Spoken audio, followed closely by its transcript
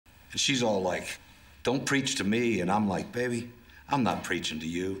And she's all like, don't preach to me. And I'm like, baby, I'm not preaching to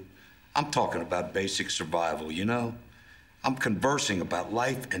you. I'm talking about basic survival, you know? I'm conversing about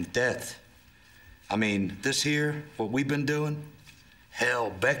life and death. I mean, this here, what we've been doing,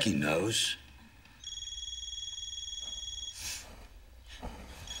 hell, Becky knows.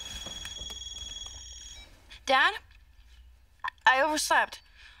 Dad? I overslept.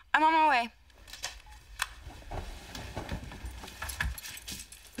 I'm on my way.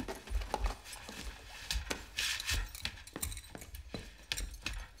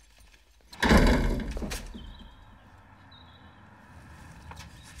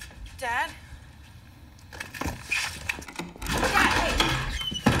 Dad? Dad, hey.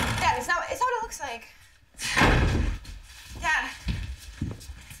 Dad, it's not what it looks like. Dad.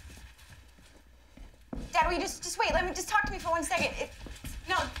 Dad, will you just wait? Let me just talk to me for 1 second.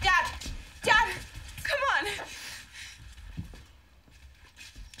 No, Dad. Dad, come on.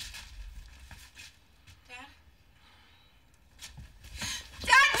 Dad?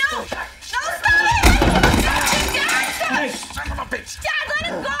 Dad, no! No, stop it! Dad, stop! Hey, son of a bitch! Dad, let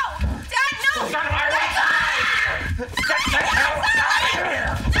him go! Dad, no! Son of a Let Get the hell out of here!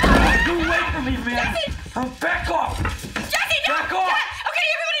 You wait for me, man! Jesse! Back off! Jesse, no! Back off! Dad, okay,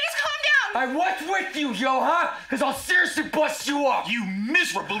 everybody just calm down! What's with you, yo, huh? Because I'll seriously bust you up! You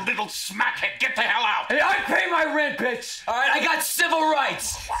miserable little smackhead! Get the hell out! Hey, I pay my rent, bitch! All right, I got civil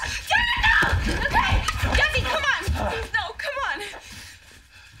rights! Dad, no! Okay, Jesse, come on! No, come on!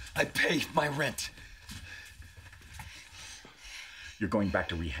 I pay my rent. You're going back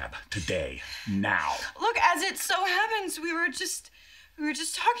to rehab today, now. Look, as it so happens, we were just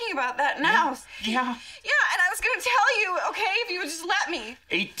talking about that now. Yeah? Yeah, and I was gonna tell you, okay, if you would just let me.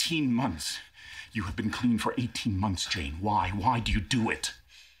 18 months. You have been clean for 18 months, Jane. Why? Why do you do it?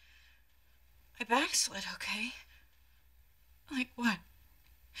 I backslid, okay? Like what?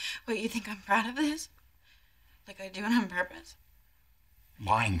 What, you think I'm proud of this? Like I do it on purpose?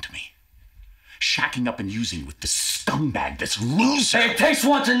 Lying to me. Shacking up and using with this scumbag, this loser. Hey, it takes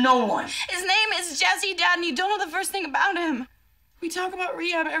one to know one. His name is Jesse, Dad, and you don't know the first thing about him. We talk about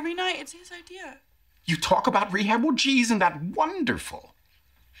rehab every night. It's his idea. You talk about rehab? Well, gee, isn't that wonderful?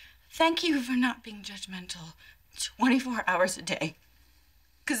 Thank you for not being judgmental 24 hours a day.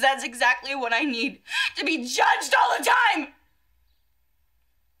 Because that's exactly what I need, to be judged all the time.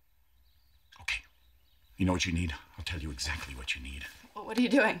 Okay. You know what you need? I'll tell you exactly what you need. Well, what are you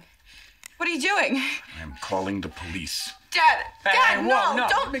doing? What are you doing? I am calling the police. Dad! Dad, Hey, no! no!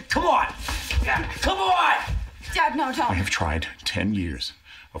 Don't! Come on! Come on! Dad, no, don't. I have tried 10 years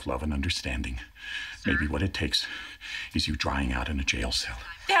of love and understanding. Maybe what it takes is you drying out in a jail cell.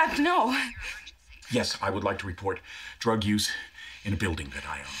 Dad, no. Yes, I would like to report drug use in a building that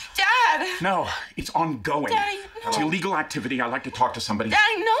I own. Dad! No, it's ongoing. Daddy, no. It's illegal activity. I'd like to talk to somebody.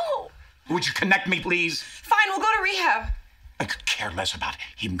 Daddy, no! Would you connect me, please? Fine, we'll go to rehab. I could care less about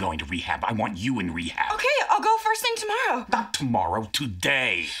him going to rehab. I want you in rehab. Okay, I'll go first thing tomorrow. Not tomorrow,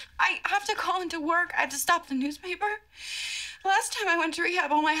 today. I have to call into work. I have to stop the newspaper. Last time I went to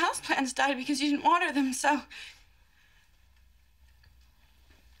rehab, all my houseplants died because you didn't water them, so...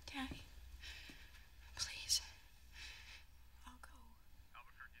 Daddy, please. I'll go.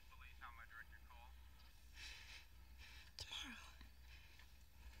 Albuquerque Police, how may I direct your call? Tomorrow.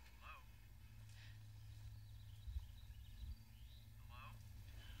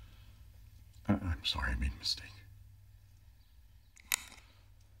 Hello? Hello? I'm sorry, I made a mistake.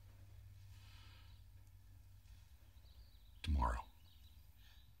 Tomorrow.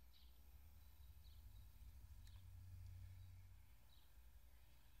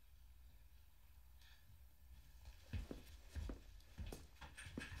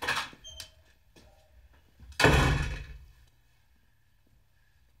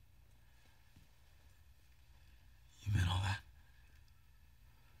 You meant all that?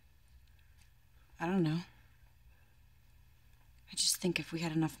 I don't know. I just think if we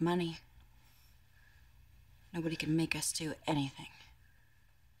had enough money, nobody could make us do anything.